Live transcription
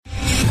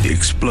The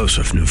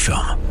explosive new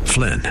film,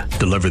 Flynn,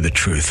 deliver the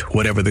truth,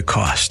 whatever the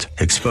cost,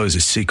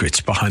 exposes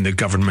secrets behind the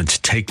government's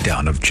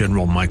takedown of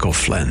General Michael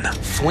Flynn.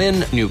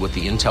 Flynn knew what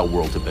the intel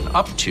world had been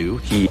up to.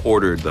 He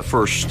ordered the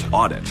first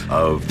audit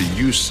of the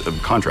use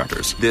of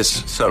contractors.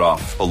 This set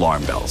off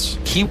alarm bells.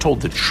 He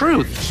told the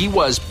truth. He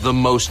was the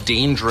most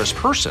dangerous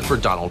person for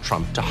Donald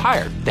Trump to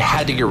hire. They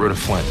had to get rid of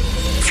Flynn.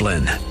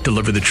 Flynn,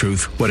 deliver the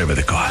truth, whatever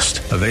the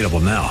cost. Available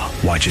now.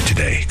 Watch it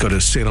today. Go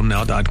to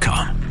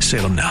salemnow.com.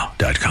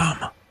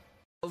 salemnow.com.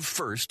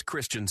 First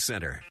Christian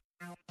Center.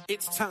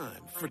 It's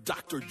time for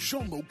Dr.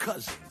 Jomo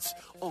Cousins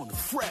on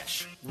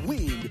Fresh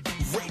Wind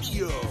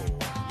Radio.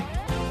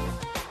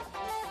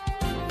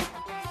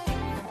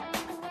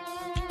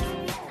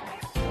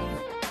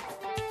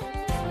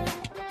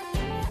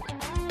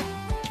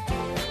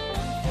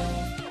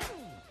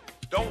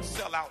 Don't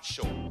sell out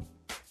short.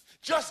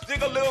 Just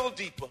dig a little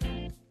deeper.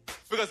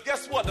 Because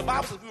guess what? The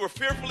Bible says we were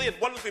fearfully and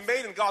wonderfully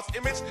made in God's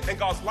image and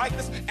God's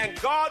likeness, and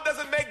God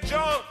doesn't make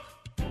junk.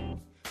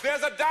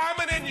 There's a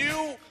diamond in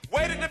you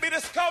waiting to be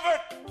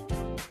discovered.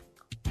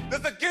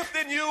 There's a gift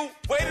in you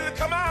waiting to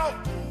come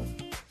out.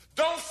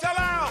 Don't sell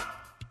out.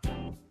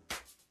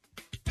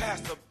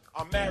 Pastor,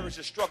 our marriage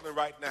is struggling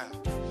right now.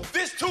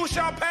 This too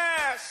shall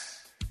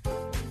pass.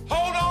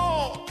 Hold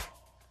on.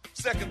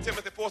 2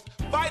 Timothy 4,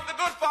 fight the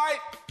good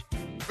fight.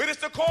 Finish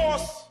the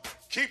course.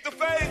 Keep the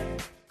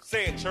faith.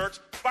 Say it, church.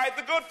 Fight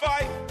the good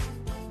fight.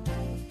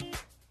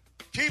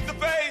 Keep the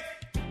faith.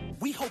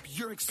 We hope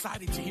you're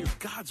excited to hear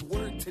God's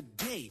word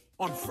today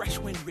on Fresh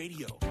Wind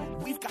Radio.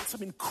 We've got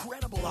some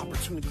incredible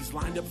opportunities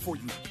lined up for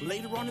you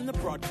later on in the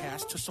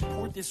broadcast to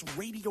support this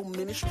radio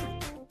ministry.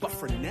 But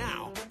for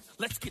now,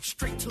 let's get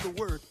straight to the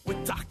word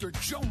with Dr.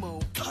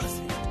 Jomo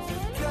Cousins.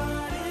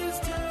 God is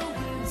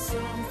doing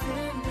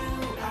something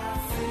new. I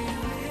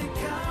feel it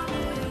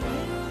coming.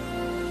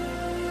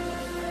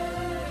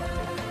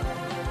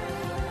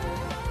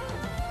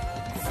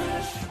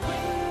 Fresh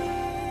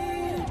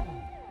Wind.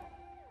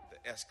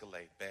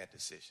 Escalade, bad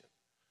decision.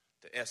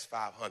 The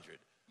S500,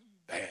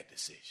 bad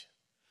decision.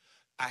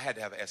 I had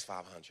to have an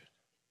S500.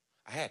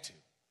 I had to.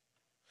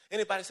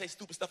 Anybody say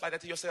stupid stuff like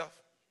that to yourself?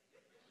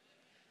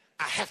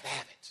 I have to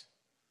have it.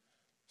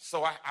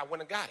 So I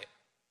went and got it.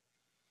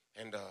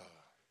 And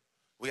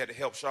we had to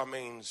help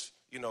Charmaine's,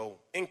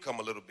 income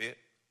a little bit.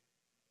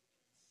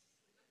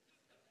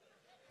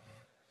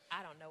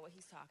 I don't know what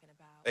he's talking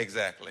about.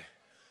 Exactly.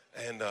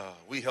 And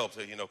we helped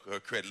her, her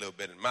credit a little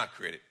better than my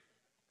credit.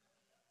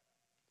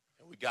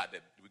 And we got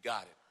it. Oh,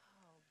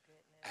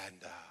 goodness.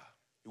 And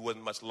it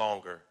wasn't much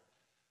longer.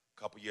 A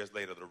couple years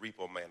later, the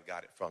repo man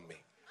got it from me.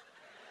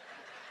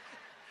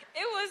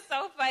 It was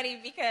so funny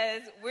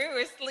because we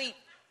were asleep,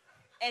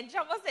 and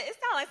Jomo said, "It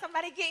sounded like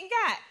somebody getting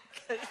got."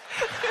 We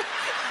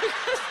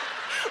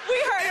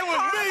heard It the was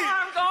car me.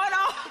 alarm going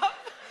off.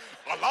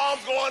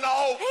 Alarm's going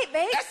off. Hey,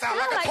 babe, That sound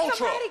like a tow truck.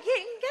 somebody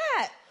getting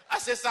got. I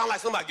said, sound like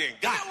somebody getting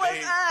got, It was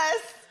babe.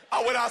 us.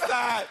 I went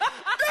outside.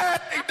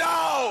 Dang,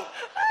 dog.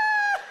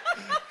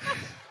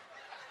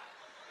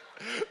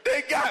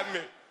 They got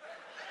me.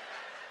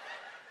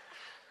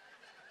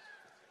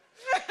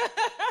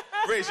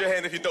 Raise your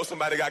hand if you know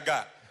somebody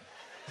got.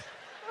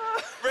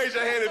 Raise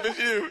your hand if it's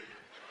you.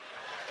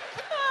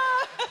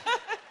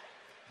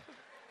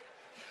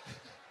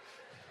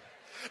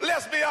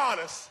 Let's be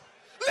honest.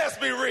 Let's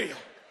be real.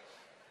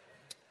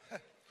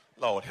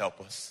 Lord, help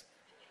us.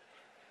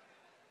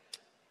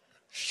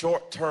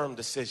 Short-term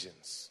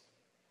decisions,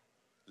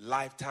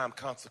 lifetime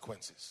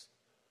consequences.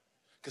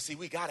 Because, see,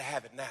 we got to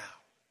have it now.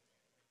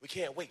 We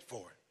can't wait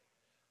for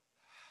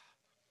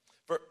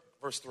it.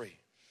 Verse 3.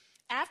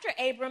 After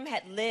Abram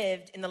had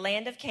lived in the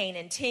land of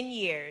Canaan 10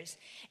 years,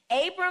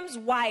 Abram's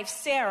wife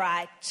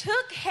Sarai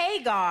took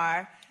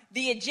Hagar,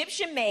 the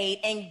Egyptian maid,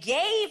 and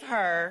gave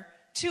her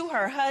to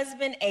her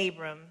husband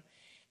Abram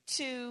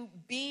to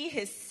be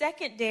his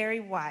secondary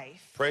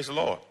wife. Praise the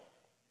Lord.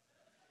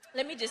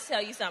 Let me just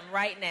tell you something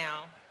right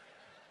now.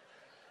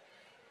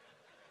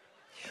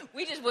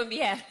 We just wouldn't be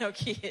having no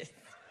kids.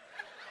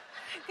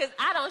 Because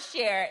I don't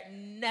share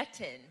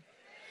nothing.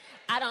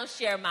 I don't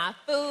share my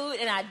food,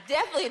 and I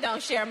definitely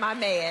don't share my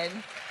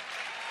man.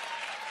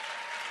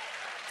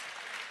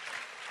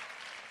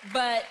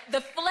 But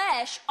the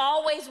flesh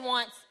always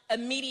wants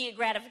immediate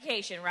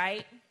gratification,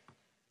 right?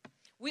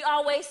 We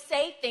always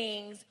say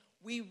things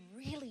we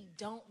really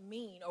don't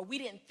mean, or we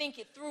didn't think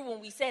it through when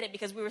we said it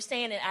because we were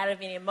saying it out of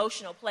an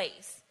emotional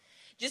place.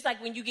 Just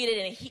like when you get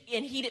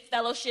in heated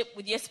fellowship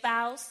with your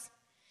spouse,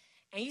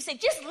 and you say,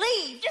 just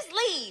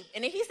leave.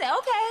 And then he said,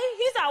 okay.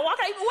 He started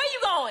walking out. Where you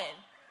going?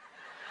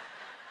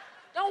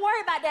 Don't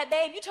worry about that,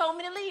 babe. You told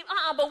me to leave.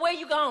 But where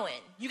you going?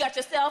 You got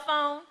your cell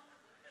phone?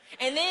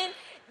 And then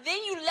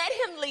you let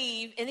him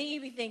leave, and then you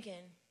be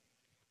thinking,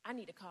 I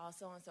need to call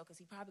so-and-so because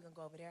he's probably going to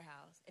go over their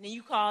house. And then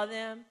you call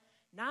them.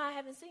 Nah, I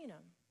haven't seen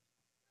him.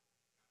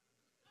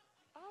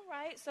 All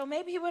right, so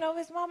maybe he went over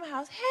his mama's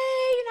house. Hey,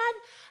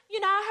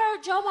 I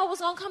heard Jomo was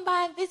going to come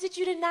by and visit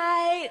you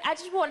tonight. I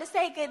just want to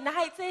say good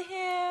night to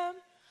him.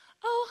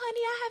 Oh,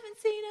 honey, I haven't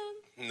seen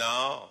him.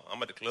 No,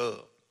 I'm at the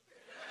club.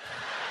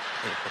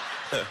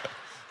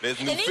 And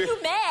then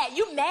you mad.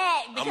 You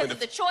mad because of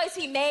the choice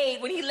he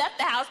made when he left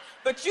the house,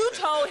 but you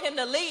told him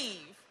to leave.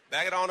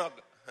 Back it on up.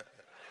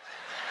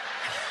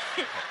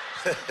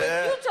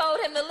 You told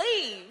him to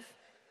leave.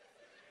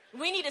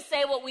 We need to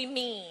say what we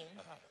mean.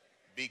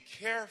 Be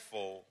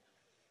careful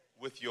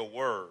with your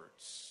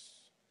words.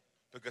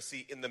 Because,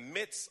 see, in the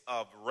midst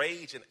of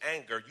rage and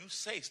anger, you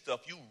say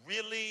stuff you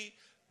really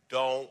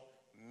don't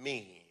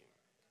mean.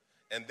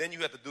 And then you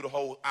have to do the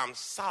whole, I'm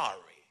sorry,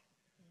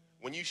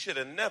 when you should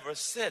have never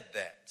said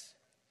that.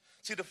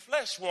 See, the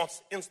flesh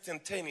wants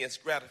instantaneous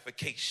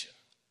gratification.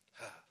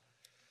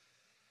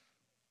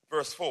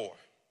 Verse 4.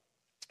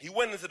 He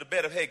went into the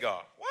bed of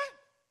Hagar. What?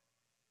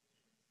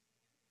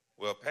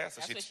 Well,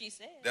 Pastor, that's what she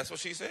said. That's what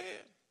she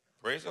said.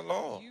 Praise the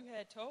Lord. You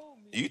had told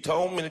me. You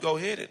told me to go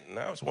hit it, and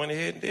I just went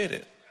ahead and did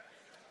it.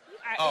 You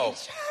are in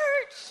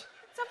church.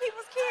 Some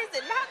people's kids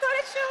did not go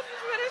to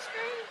children's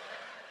ministry.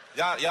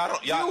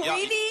 Y'all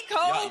need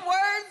cold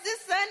words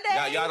this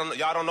Sunday?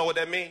 Y'all don't know what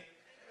that means?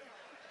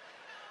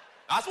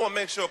 I just want to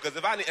make sure, because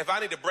if I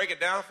need to break it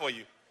down for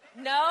you.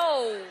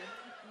 No.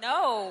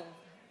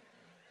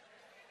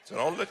 So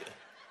don't look at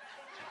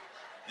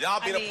y'all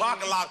be in a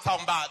parking lot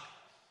talking about,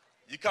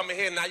 you come in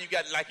here and now you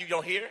got like you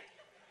don't hear it?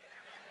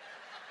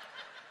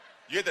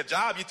 You're at the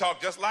job, you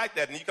talk just like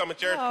that, and you come to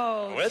church,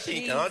 what's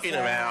he talking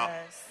about?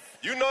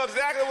 You know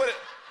exactly what it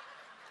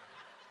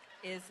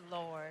is,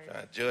 Lord.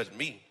 Trying to judge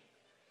me.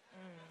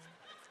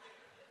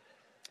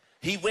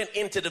 He went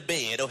into the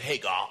bed of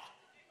Hagar,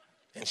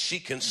 and she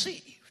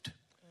conceived.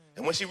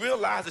 And when she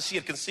realized that she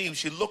had conceived,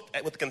 she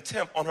looked with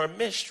contempt on her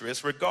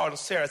mistress regarding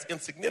Sarah's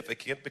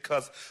insignificant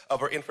because of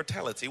her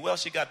infertility. Well,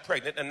 she got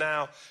pregnant, and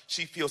now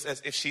she feels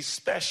as if she's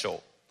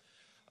special.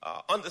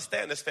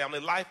 Understand this, family.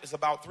 Life is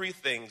about three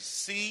things.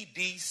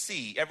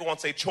 CDC. Everyone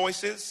say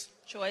choices.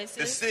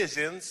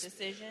 Decisions.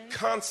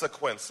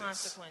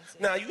 Consequences.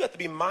 Now, you have to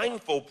be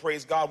mindful,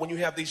 praise God, when you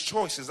have these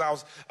choices.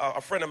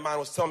 A friend of mine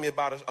was telling me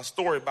about a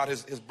story about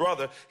his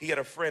brother. He had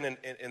a friend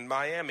in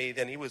Miami,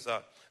 then he was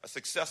a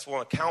successful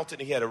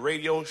accountant. He had a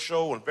radio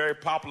show and very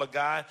popular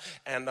guy.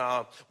 And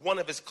one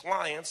of his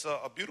clients,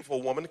 a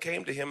beautiful woman,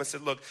 came to him and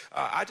said, look,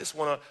 I just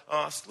want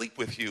to sleep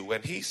with you.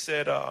 And he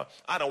said,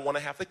 I don't want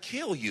to have to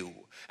kill you.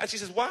 And she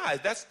says, why?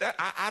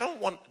 I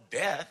don't want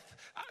death.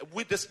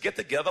 We just get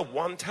together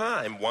one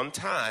time.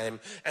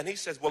 And he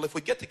says, well, if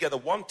we get together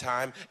one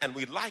time and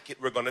we like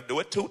it, we're going to do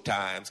it 2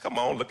 times. Come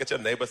on, look at your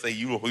neighbor, say,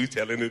 who's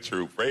telling the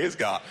truth. Praise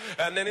God.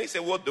 And then he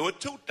said, we'll do it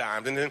 2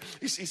 times. And then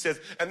he says,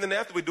 and then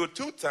after we do it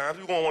 2 times,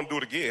 we won't want to do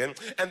it again.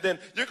 And then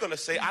you're going to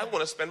say, I want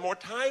to spend more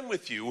time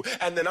with you.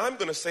 And then I'm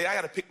going to say, I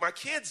got to pick my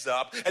kids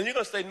up. And you're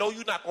going to say, no,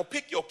 you're not going to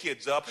pick your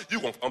kids up.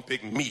 You're going to come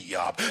pick me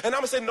up. And I'm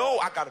going to say, no,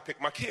 I got to pick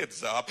my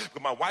kids up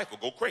because my wife will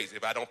go crazy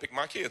if I don't pick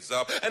my kids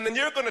up. And then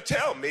you're going to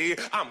tell me,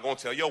 I'm going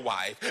to tell your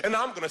wife, and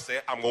I'm going to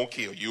say, I'm going to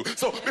kill you.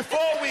 So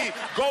before we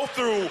go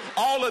through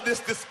all of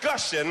this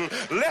discussion,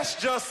 let's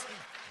just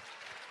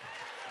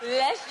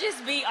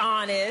be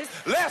honest.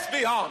 Let's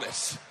be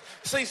honest.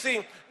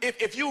 See,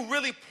 if you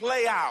really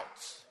play out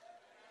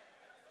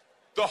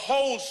the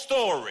whole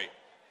story,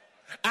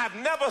 I've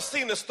never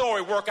seen the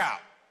story work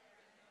out.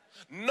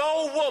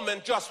 No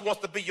woman just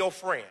wants to be your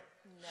friend.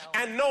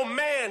 No. And no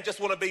man just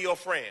want to be your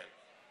friend.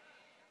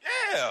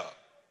 Yeah.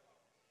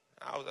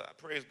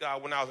 Praise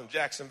God, when I was in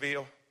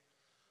Jacksonville,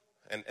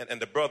 and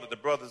the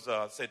brothers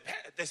said,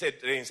 they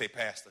didn't say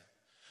pastor.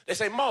 They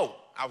say Mo.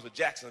 I was in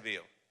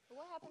Jacksonville.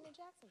 What happened in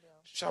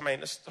Jacksonville? Charmaine,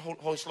 let's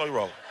hold slow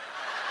roll.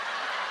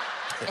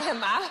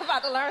 Am I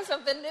about to learn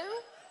something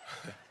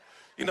new?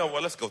 You know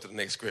what? Let's go to the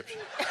next scripture.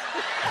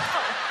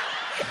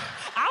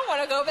 I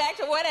want to go back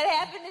to what had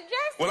happened in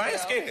Jacksonville. Well, I ain't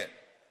scared.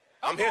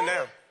 I'm here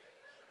now.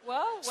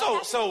 Well,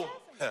 so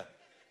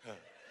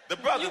the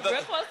brothers. You're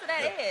real close to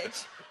that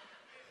edge.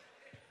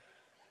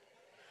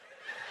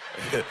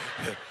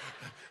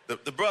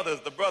 the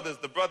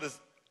brothers,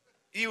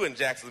 you in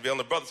Jacksonville, and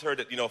the brothers heard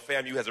that,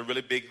 FAMU has a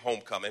really big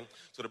homecoming.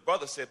 So the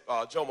brothers said,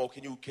 Jomo,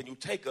 can you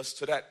take us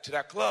to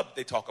that club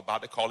they talk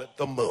about? They call it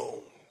the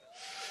Moon.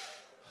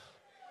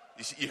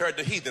 You heard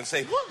the heathen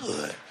say,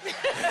 what?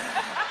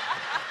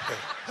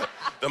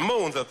 The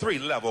Moon's a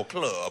 3-level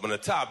club, and the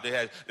top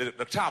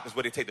is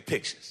where they take the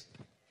pictures.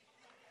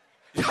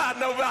 Y'all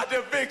know about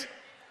them pictures?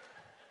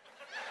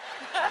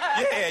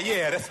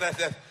 Yeah,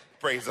 that's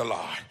praise the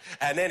Lord.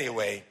 And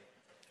anyway,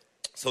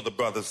 so the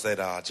brothers said,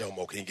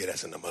 Jomo, can you get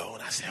us in the Moon?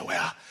 I said,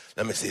 well,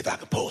 let me see if I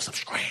can pull some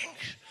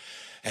strings.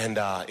 And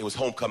it was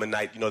homecoming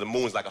night. The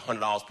Moon's like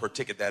 $100 per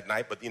ticket that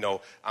night, but,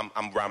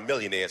 I'm around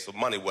millionaires, so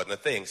money wasn't a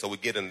thing. So we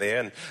get in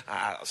there, and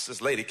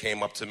this lady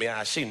came up to me.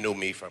 She knew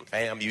me from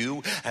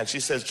FAMU, and she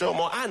says,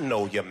 Jomo, I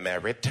know you're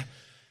married.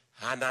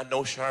 And I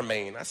know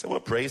Charmaine. I said,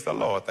 well, praise the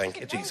Lord. Thank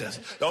you, Jesus.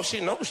 Oh,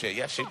 she knows you.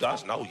 Yes, she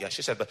does know you.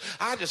 She said, but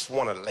I just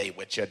want to lay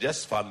with you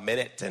just for a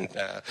minute, and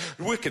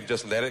we can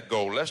just let it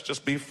go. Let's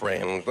just be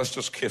friends. Let's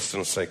just kiss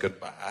and say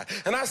goodbye.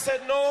 And I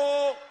said,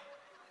 no.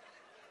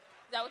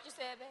 Is that what you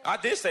said, babe? I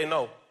did say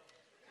no.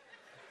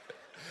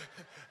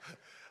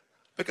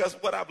 Because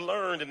what I've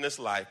learned in this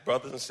life,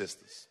 brothers and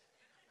sisters,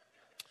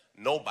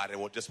 nobody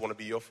will just want to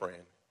be your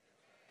friend.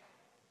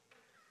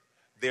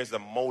 there's a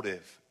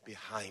motive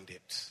behind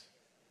it.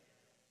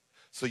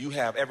 So you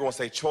have, everyone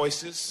say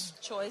choices.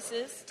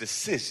 Choices.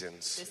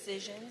 Decisions.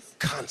 Decisions.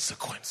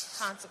 Consequences.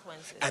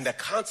 Consequences. And the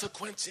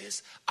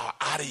consequences are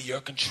out of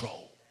your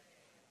control.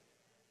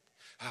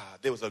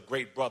 There was a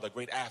great brother, a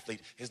great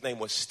athlete. His name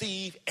was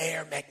Steve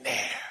Air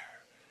McNair.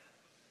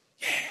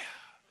 Yeah.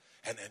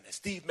 And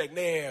Steve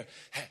McNair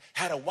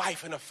had a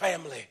wife and a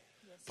family,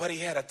 but he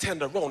had a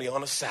tenderoni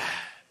on the side.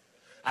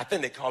 I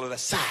think they call it a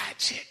side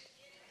chick.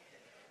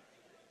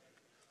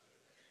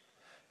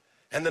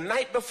 And the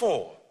night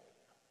before,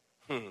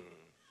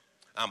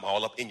 I'm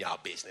all up in y'all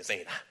business,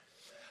 ain't I?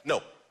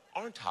 No,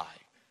 aren't I?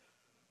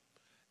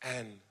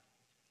 And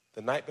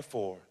the night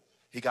before,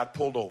 he got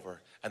pulled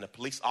over, and the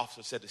police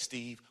officer said to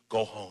Steve,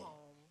 go home.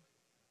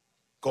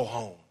 Go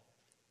home.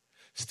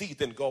 Steve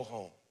didn't go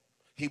home.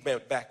 He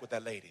went back with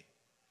that lady.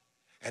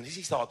 And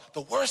he thought,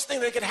 the worst thing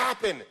that could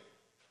happen,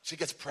 she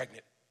gets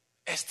pregnant.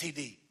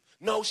 STD.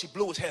 No, she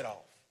blew his head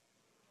off.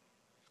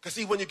 Because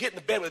see, when you get in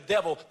the bed with the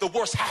devil, the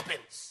worst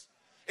happens.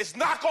 It's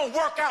not going to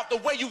work out the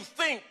way you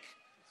think.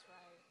 That's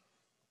right.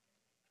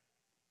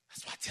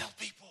 That's why I tell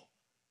people,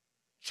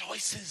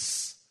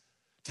 choices,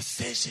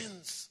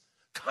 decisions,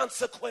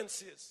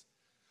 consequences.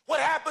 What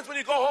happens when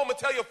you go home and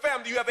tell your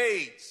family you have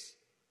AIDS?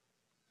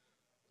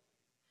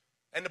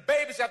 And the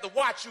babies have to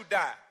watch you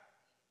die.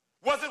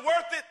 Was it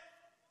worth it?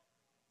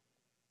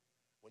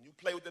 When you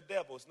play with the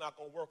devil, it's not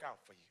going to work out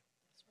for you.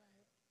 That's right.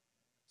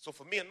 So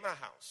for me in my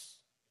house,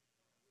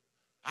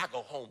 I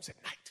go homes at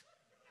night.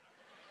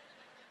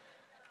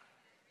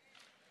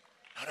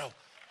 No.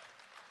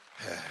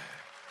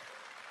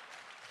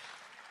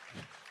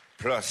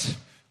 Plus,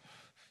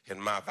 in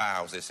my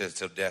vows, it says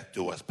till death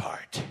do us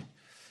part.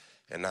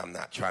 And I'm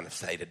not trying to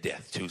say to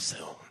death too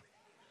soon.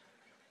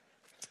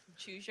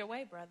 Choose your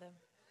way, brother.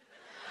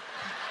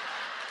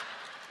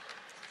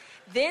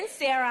 Then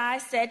Sarai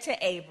said to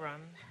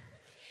Abram,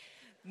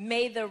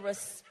 may the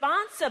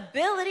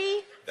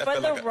responsibility for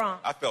the wrong.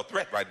 I felt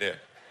threat right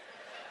there.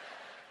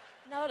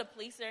 No, the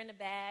police are in the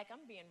back.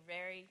 I'm being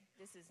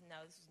this is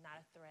not a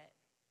threat.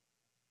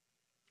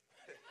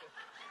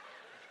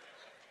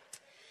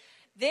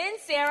 Then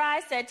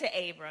Sarai said to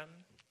Abram,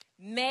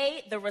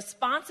 may the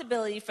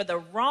responsibility for the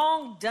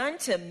wrong done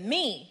to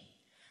me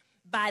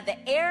by the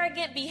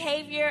arrogant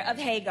behavior of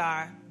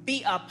Hagar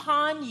be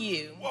upon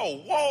you.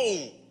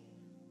 Whoa.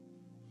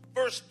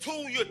 Verse 2,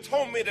 you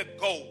told me to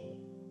go.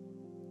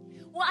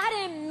 Well, I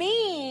didn't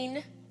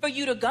mean for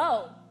you to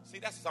go. See,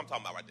 that's what I'm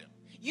talking about right there.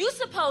 You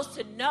supposed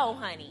to know,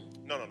 honey.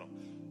 No.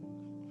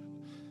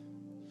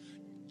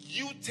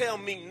 You tell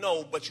me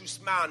no, but you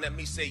smiling at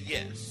me say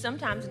yes.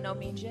 Sometimes no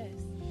means yes.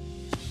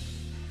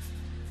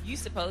 You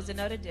supposed to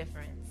know the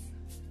difference.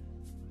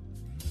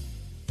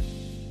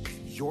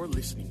 You're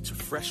listening to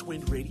Fresh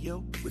Wind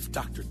Radio with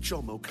Dr.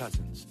 Jomo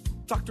Cousins.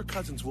 Dr.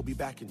 Cousins will be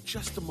back in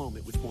just a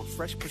moment with more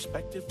fresh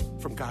perspective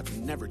from God's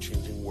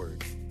never-changing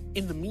word.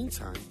 In the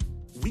meantime,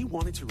 we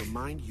wanted to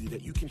remind you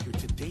that you can hear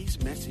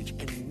today's message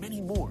and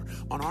many more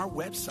on our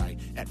website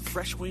at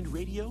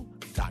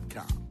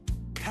freshwindradio.com.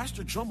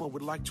 Pastor Jomo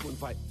would like to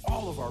invite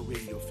all of our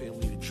radio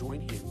family to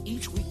join him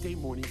each weekday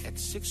morning at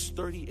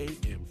 6:30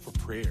 a.m. for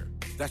prayer.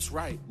 That's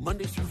right.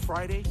 Monday through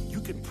Friday,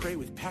 you can pray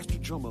with Pastor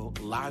Jomo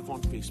live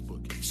on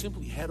Facebook.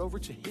 Simply head over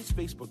to his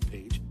Facebook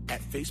page at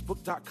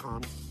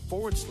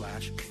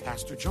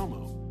facebook.com/Pastor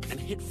Jomo and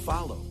hit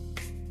follow.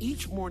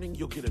 Each morning,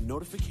 you'll get a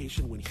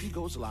notification when he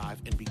goes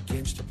live and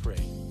begins to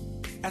pray.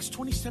 As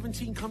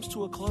 2017 comes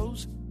to a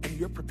close and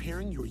you're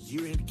preparing your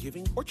year-end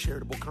giving or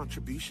charitable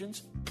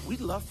contributions, we'd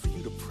love for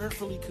you to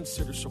prayerfully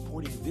consider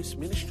supporting this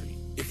ministry.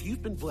 If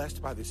you've been blessed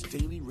by this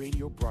daily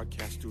radio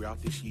broadcast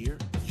throughout this year,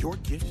 your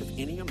gift of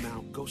any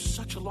amount goes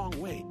such a long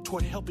way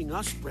toward helping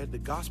us spread the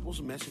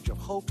gospel's message of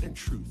hope and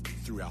truth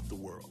throughout the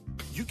world.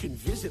 You can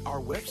visit our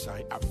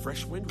website at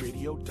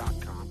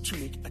freshwindradio.com to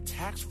make a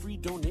tax-free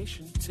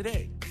donation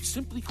today.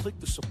 Simply click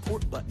the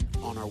support button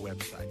on our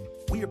website.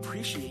 We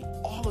appreciate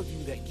all of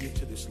you that give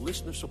to this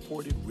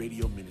listener-supported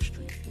radio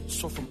ministry.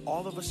 So from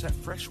all of us at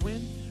Fresh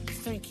Wind,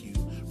 thank you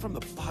from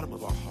the bottom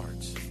of our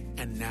hearts.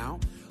 And now,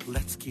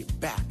 let's get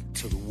back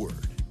to the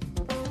Word.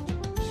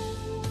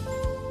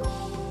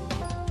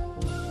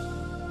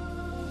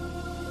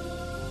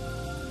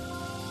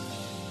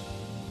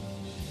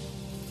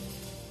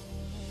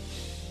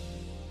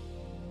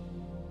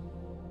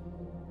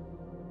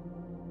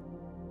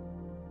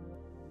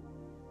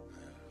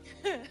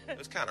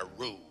 It's kind of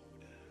rude.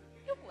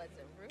 It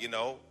wasn't rude. You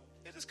know,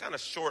 it's just kind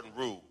of short and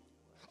rude.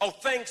 Oh,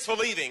 thanks for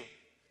leaving.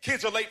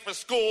 Kids are late for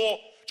school.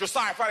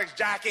 Josiah Frederick's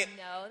jacket.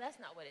 No, that's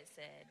not what it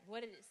said.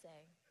 What did it say?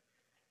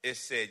 It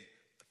said,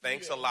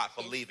 thanks a lot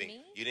for leaving.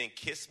 Me? You didn't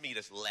kiss me,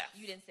 just left.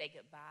 You didn't say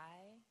goodbye.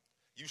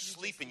 You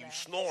sleeping, you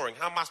snoring.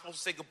 How am I supposed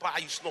to say goodbye?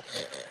 You snoring.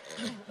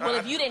 Well,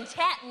 if you didn't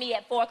tap me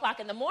at 4 o'clock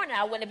in the morning,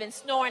 I wouldn't have been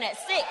snoring at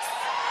 6.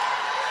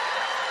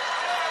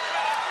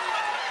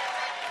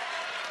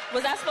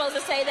 Was I supposed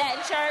to say that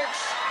in church?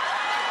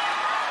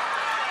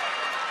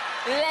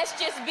 Let's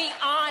just be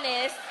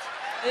honest.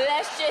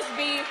 Let's just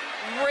be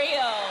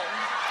real.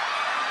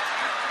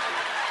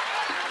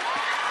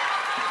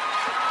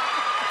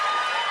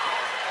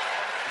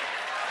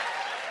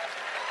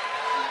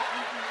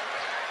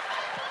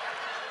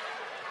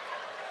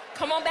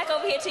 Come on back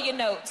over here to your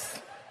notes.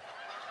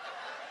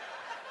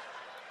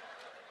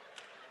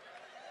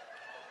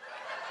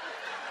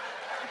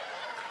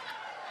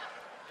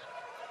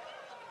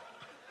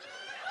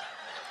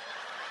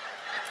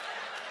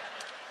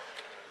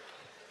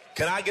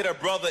 Can I get a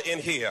brother in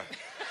here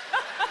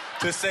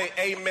to say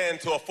amen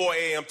to a 4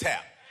 a.m.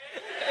 tap?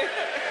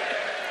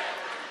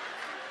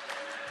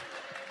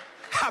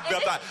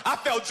 I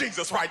felt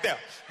Jesus right there.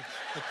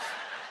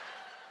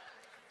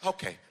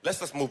 Okay,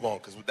 let's move on,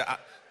 because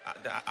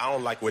I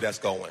don't like where that's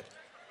going. You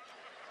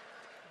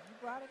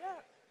brought it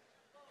up.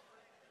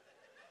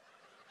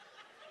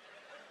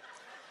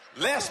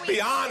 Let's be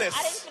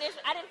honest.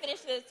 I didn't finish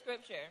the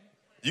scripture.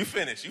 You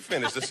finish. You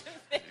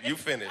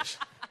finish.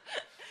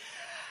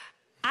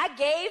 I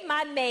gave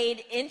my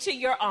maid into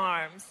your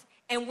arms,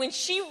 and when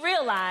she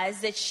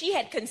realized that she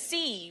had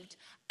conceived,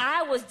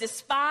 I was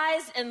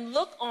despised and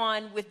looked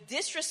on with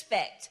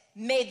disrespect.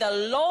 May the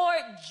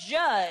Lord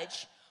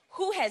judge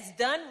who has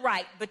done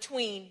right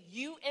between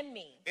you and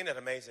me. Isn't that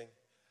amazing?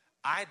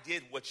 I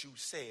did what you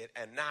said,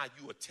 and now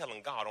you are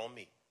telling God on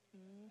me.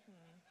 Mm-hmm.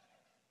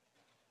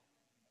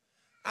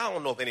 I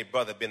don't know if any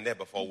brother been there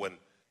before when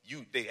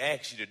they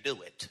ask you to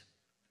do it.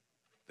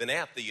 Then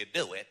after you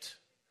do it,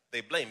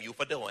 they blame you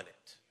for doing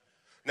it.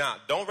 Now,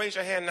 don't raise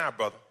your hand now,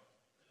 brother.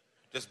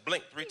 Just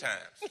blink 3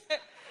 times.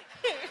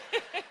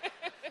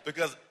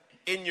 Because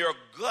in your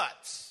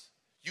guts,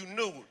 you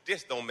knew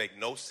this don't make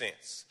no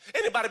sense.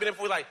 Anybody been there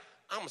before like,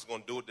 I'm just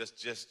going to do it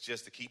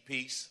just to keep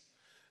peace.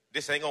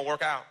 This ain't going to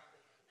work out.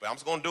 But I'm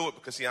just going to do it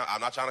because, see, I'm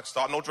not trying to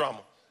start no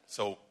drama.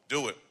 So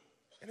do it.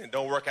 And then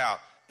don't work out.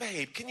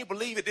 Babe, can you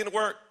believe it didn't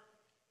work?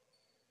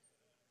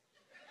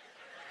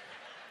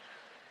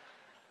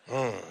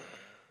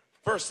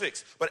 Verse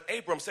 6, but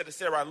Abram said to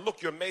Sarai,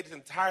 look, your maid is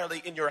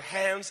entirely in your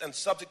hands and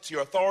subject to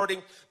your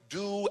authority.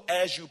 Do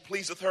as you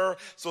please with her.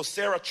 So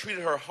Sarah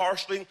treated her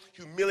harshly,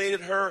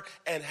 humiliated her,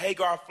 and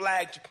Hagar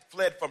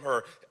fled from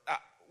her.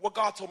 What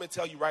God told me to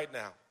tell you right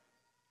now,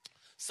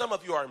 some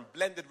of you are in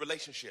blended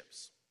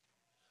relationships.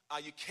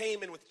 You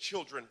came in with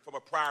children from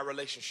a prior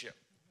relationship.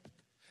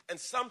 And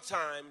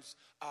sometimes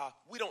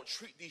we don't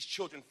treat these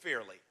children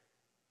fairly.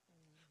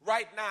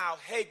 Right now,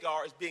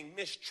 Hagar is being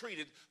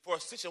mistreated for a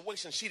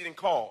situation she didn't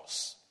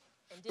cause.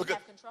 And didn't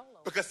have control over.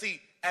 Because,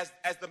 see, as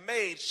the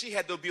maid, she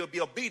had to be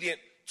obedient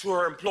to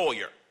her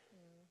employer.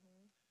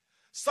 Mm-hmm.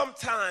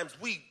 Sometimes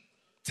we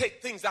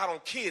take things out on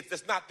kids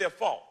that's not their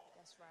fault.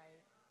 That's right.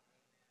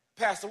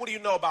 Pastor, what do you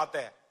know about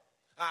that?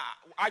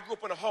 I grew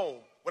up in a home.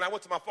 When I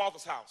went to my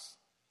father's house,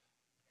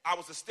 I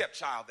was a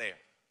stepchild there.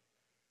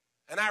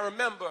 And I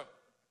remember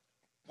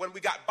when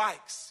we got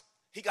bikes,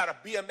 he got a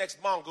BMX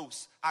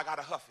Mongoose, I got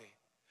a Huffy.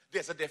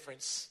 There's a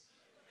difference.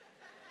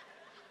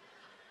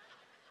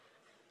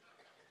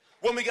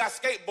 When we got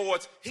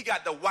skateboards, he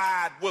got the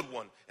wide wood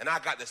one, and I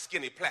got the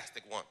skinny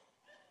plastic one.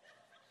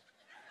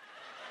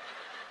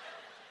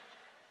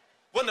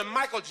 When the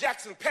Michael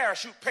Jackson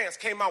parachute pants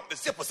came out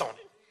with the zippers on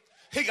it,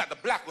 he got the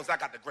black ones, I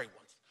got the gray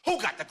ones.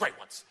 Who got the gray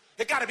ones?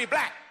 They gotta be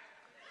black.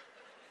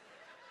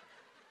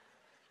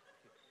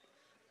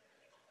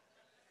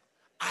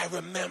 I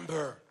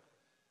remember.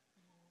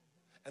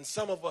 And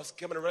some of us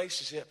come in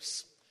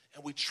relationships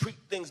and we treat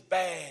things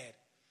bad.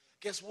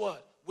 Guess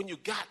what? When you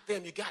got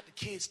them, you got the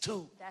kids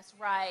too. That's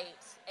right.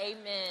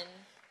 Amen.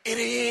 It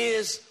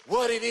is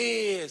what it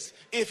is.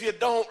 If you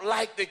don't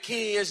like the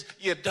kids,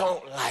 you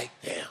don't like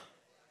them.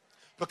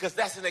 Because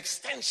that's an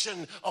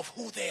extension of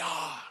who they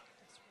are.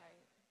 That's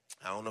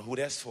right. I don't know who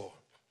that's for.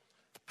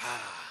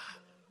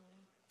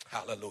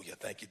 Hallelujah.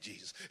 Thank you,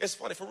 Jesus. It's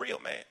funny, for real,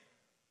 man.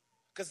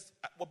 Because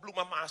what blew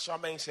my mind,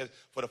 Charmaine said,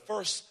 for the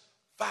first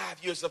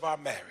 5 years of our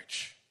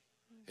marriage,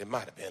 it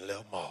might have been a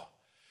little more.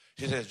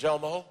 She says,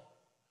 Jomo,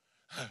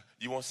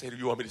 you want me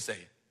to say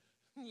it?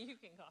 You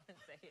can go and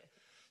say it.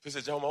 She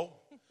said, Jomo,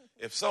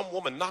 if some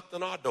woman knocked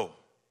on our door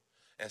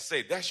and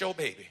said, that's your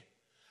baby,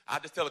 I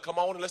just tell her, come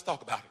on and let's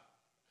talk about it.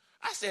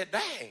 I said,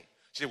 dang.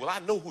 She said, well, I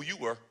know who you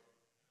were.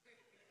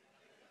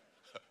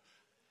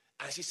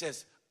 And she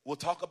says, we'll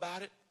talk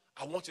about it.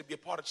 I want you to be a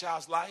part of the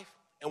child's life,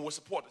 and we'll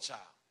support the child.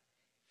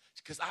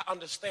 Because I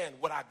understand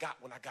what I got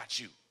when I got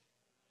you.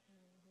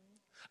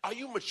 Mm-hmm. Are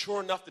you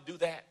mature enough to do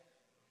that?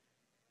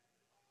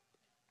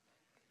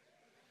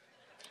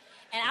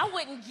 And I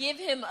wouldn't give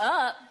him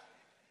up.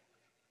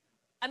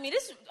 I mean,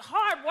 this is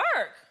hard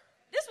work.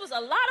 This was a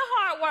lot of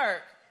hard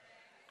work.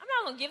 I'm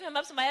not going to give him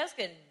up. Somebody else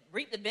can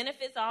reap the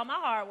benefits of all my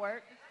hard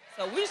work.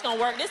 So we're just going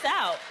to work this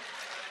out.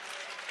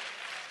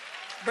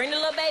 Bring the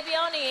little baby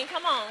on in.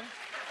 Come on.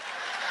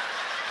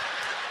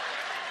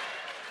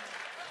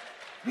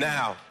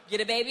 Now.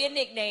 Get a baby a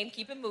nickname.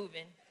 Keep it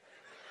moving.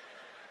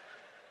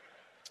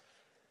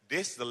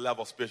 This is the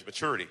level of spiritual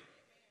maturity.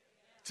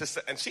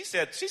 And she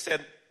said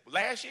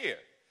last year,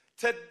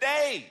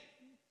 today,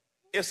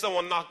 if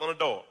someone knocked on the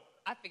door.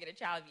 I figured a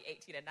child would be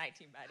 18 or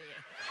 19 by then.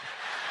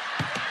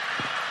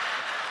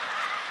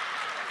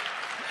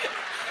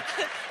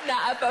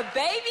 Now, if a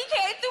baby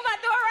came through my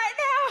door right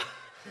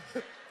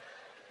now,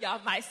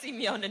 y'all might see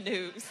me on the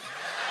news.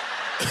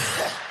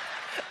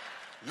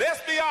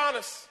 Let's be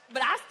honest.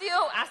 But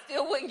I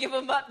still wouldn't give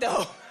him up,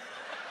 though.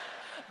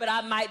 But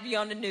I might be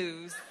on the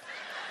news.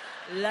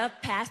 Love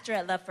pastor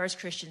at Love First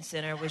Christian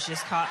Center was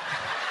just caught.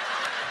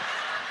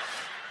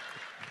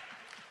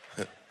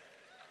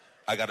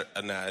 I got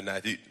to, now,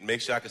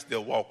 make sure I can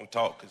still walk and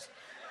talk. Cause,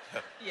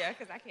 yeah,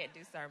 because I can't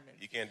do sermons.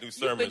 You can't do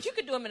sermons. But you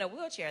could do them in a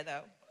wheelchair,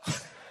 though.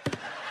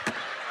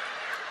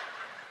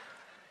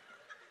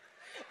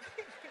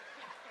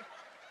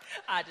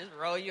 I just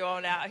roll you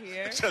on out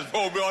here. Just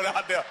roll me on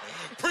out there.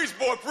 Preach,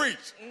 boy, preach.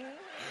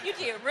 Mm-hmm. You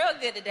did real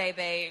good today,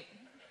 babe.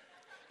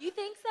 You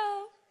think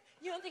so?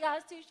 You don't think I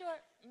was too short?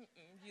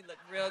 You look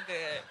real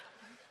good.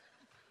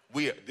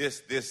 We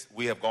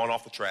have gone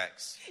off the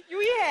tracks.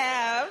 We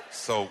have.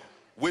 So,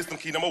 wisdom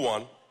key number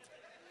 1.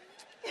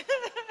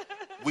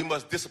 We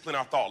must discipline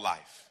our thought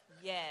life.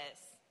 Yes.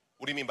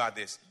 What do you mean by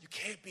this? You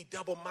can't be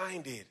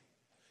double-minded.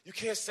 You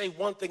can't say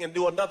one thing and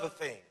do another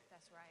thing.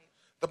 That's right.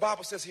 The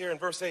Bible says here in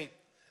verse 8,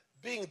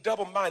 being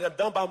double-minded,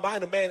 done by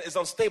mind, a man is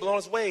unstable on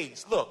his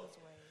ways. Look,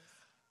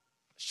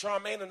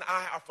 Charmaine and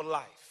I are for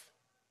life.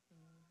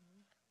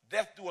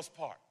 Death do us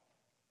part.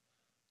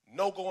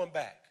 No going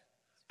back.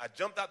 I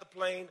jumped out the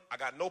plane. I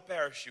got no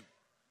parachute.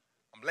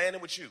 I'm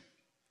landing with you.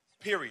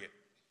 Period.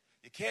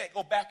 You can't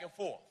go back and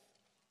forth.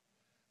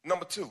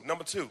 Number two,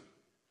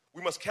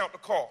 we must count the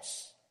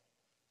costs.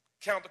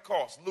 Count the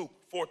costs. Luke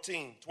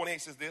 14:28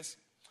 says this,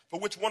 for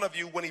which one of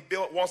you, when he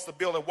wants to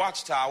build a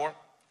watchtower,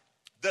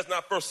 does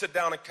not first sit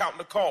down and count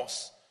the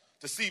costs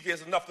to see if he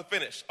has enough to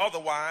finish?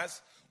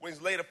 Otherwise, when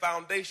he's laid a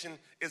foundation,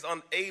 is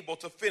unable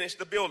to finish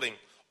the building.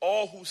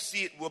 All who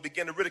see it will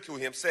begin to ridicule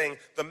him, saying,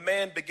 the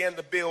man began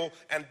to build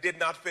and did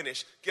not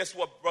finish. Guess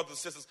what, brothers and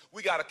sisters?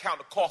 We got to count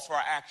the cost for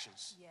our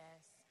actions. Yes.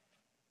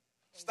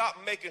 Stop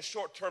making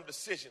short-term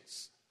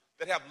decisions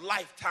that have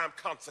lifetime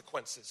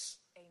consequences.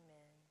 Amen.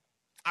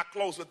 I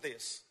close with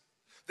this.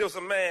 There was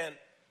a man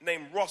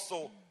named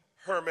Russell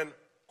Herman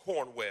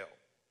Cornwell.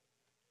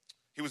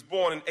 He was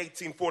born in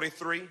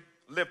 1843,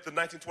 lived to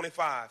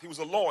 1925. He was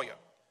a lawyer,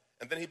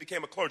 and then he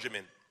became a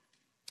clergyman.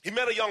 He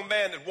met a young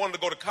man that wanted to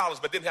go to college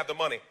but didn't have the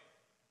money.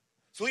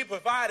 So he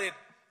provided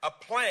a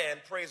plan,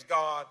 praise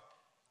God,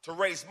 to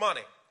raise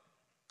money.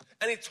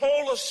 And he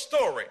told a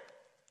story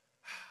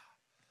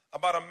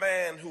about a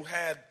man who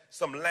had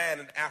some land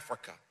in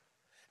Africa.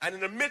 And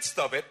in the midst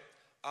of it,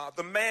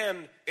 the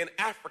man in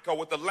Africa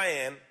with the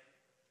land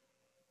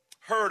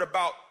heard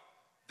about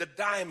the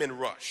diamond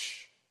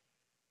rush.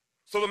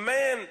 So the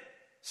man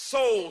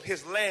sold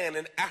his land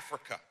in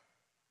Africa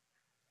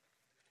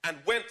and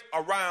went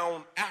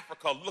around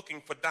Africa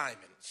looking for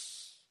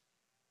diamonds.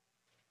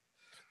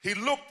 He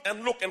looked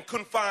and looked and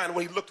couldn't find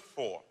what he looked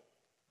for.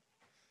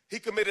 He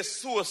committed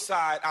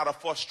suicide out of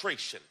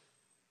frustration.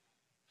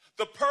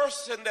 The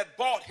person that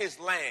bought his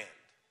land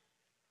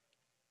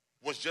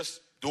was just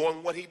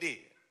doing what he did.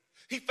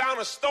 He found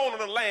a stone on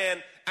the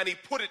land and he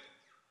put it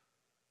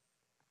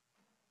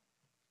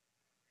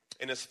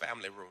in his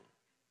family room.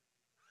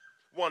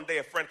 One day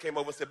a friend came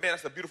over and said, man,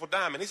 that's a beautiful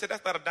diamond. He said,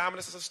 that's not a diamond,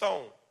 this is a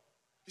stone.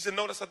 He said,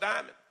 no, that's a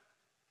diamond.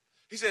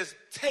 He says,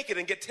 take it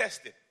and get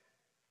tested.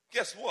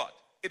 Guess what?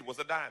 It was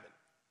a diamond.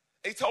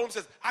 And he told him, he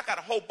says, I got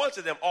a whole bunch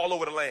of them all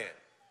over the land.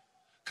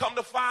 Come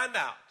to find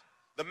out,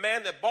 the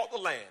man that bought the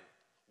land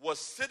was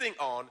sitting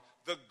on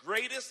the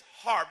greatest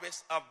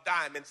harvest of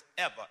diamonds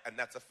ever, and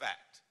that's a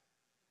fact.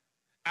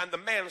 And the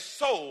man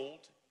sold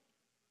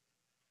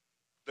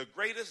the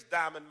greatest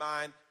diamond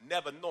mine,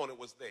 never knowing it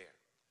was there.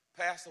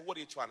 Pastor, what are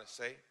you trying to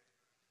say?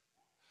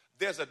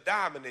 There's a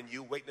diamond in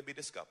you waiting to be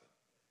discovered.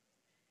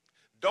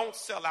 Don't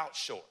sell out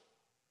short.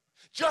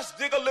 Just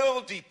dig a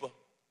little deeper.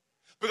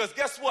 Because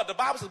guess what? The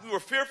Bible says we were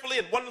fearfully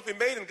and wonderfully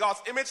made in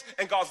God's image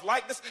and God's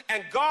likeness,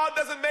 and God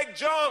doesn't make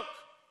junk.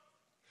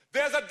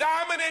 There's a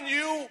diamond in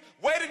you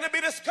waiting to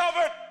be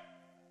discovered.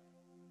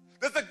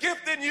 There's a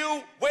gift in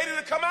you waiting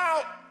to come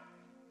out.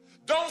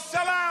 Don't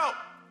sell out.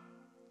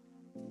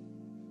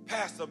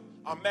 Pastor,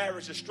 our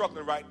marriage is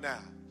struggling right now.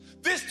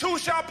 This too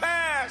shall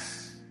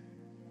pass.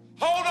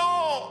 Hold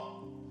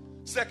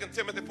on. 2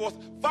 Timothy 4,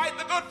 fight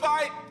the good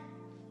fight.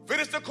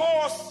 Finish the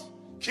course.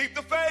 Keep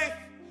the faith.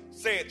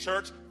 Say it,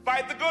 church.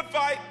 Fight the good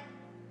fight.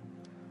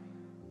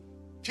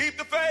 Keep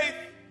the faith.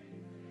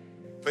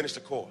 Finish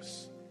the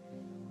course.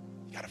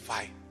 You got to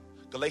fight.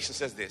 Galatians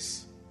says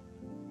this,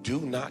 do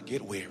not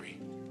get weary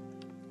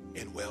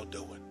in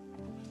well-doing,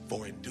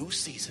 for in due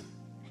season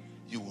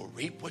you will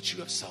reap what you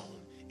have sown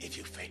if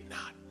you faint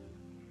not.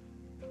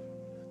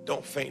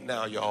 Don't faint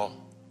now, y'all.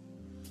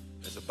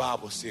 As the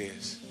Bible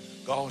says,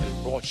 God has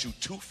brought you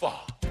too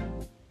far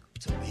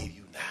to leave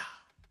you now.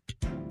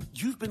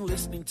 You've been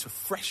listening to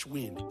Fresh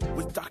Wind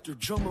with Dr.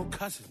 Jomo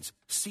Cousins,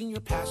 Senior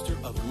Pastor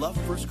of Love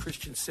First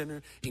Christian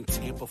Center in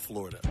Tampa,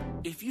 Florida.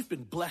 If you've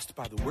been blessed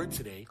by the word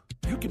today,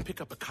 you can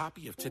pick up a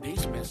copy of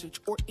today's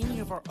message or any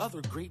of our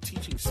other great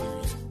teaching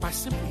series by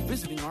simply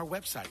visiting our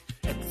website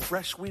at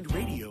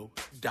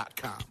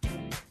freshwindradio.com.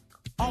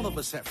 All of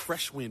us at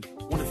Fresh Wind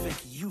want to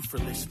thank you for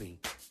listening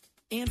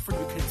and for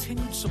your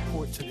continued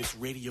support to this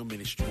radio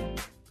ministry.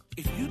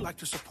 If you'd like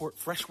to support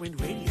Fresh Wind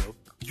Radio,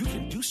 you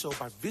can do so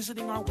by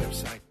visiting our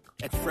website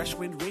at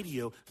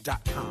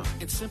freshwindradio.com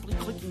and simply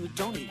clicking the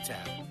donate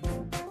tab.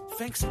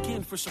 Thanks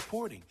again for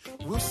supporting.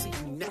 We'll see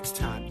you next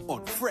time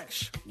on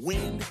Fresh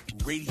Wind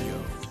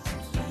Radio.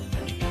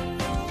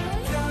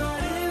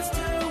 God is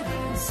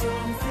doing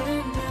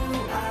something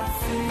new. I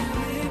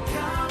feel it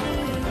coming.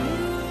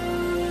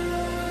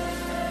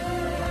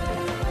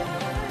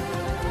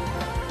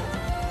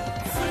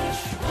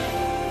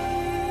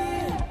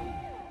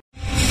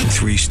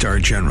 3-star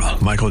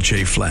General Michael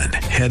J. Flynn,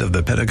 head of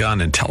the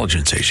Pentagon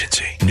Intelligence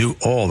Agency, knew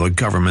all the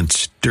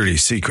government's dirty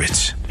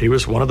secrets. He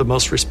was one of the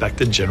most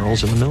respected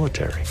generals in the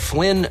military.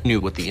 Flynn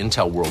knew what the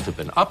intel world had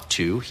been up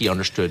to. He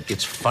understood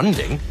its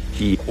funding.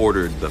 He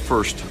ordered the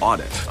first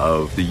audit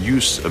of the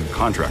use of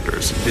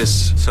contractors.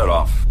 This set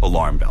off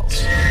alarm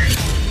bells.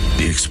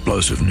 The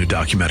explosive new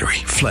documentary,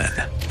 Flynn,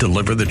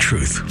 Deliver the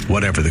Truth,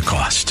 Whatever the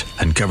Cost,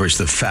 uncovers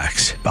the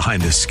facts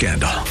behind this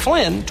scandal.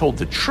 Flynn told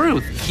the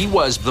truth. He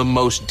was the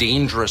most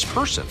dangerous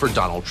person for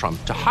Donald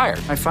Trump to hire.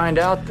 I find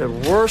out the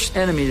worst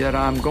enemy that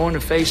I'm going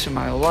to face in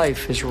my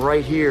life is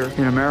right here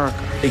in America.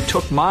 They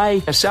took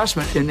my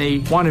assessment and they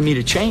wanted me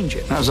to change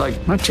it. And I was like,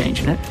 I'm not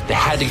changing it. They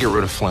had to get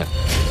rid of Flynn.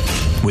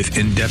 With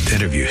in-depth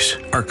interviews,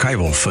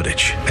 archival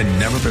footage, and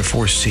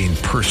never-before-seen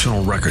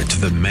personal records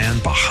of the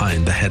man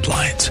behind the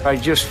headlines. I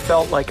just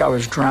felt like I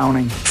was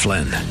drowning.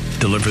 Flynn,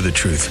 Deliver the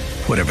Truth,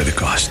 Whatever the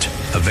Cost.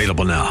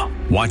 Available now.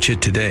 Watch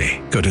it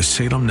today. Go to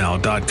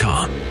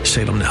salemnow.com.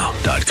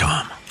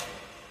 salemnow.com.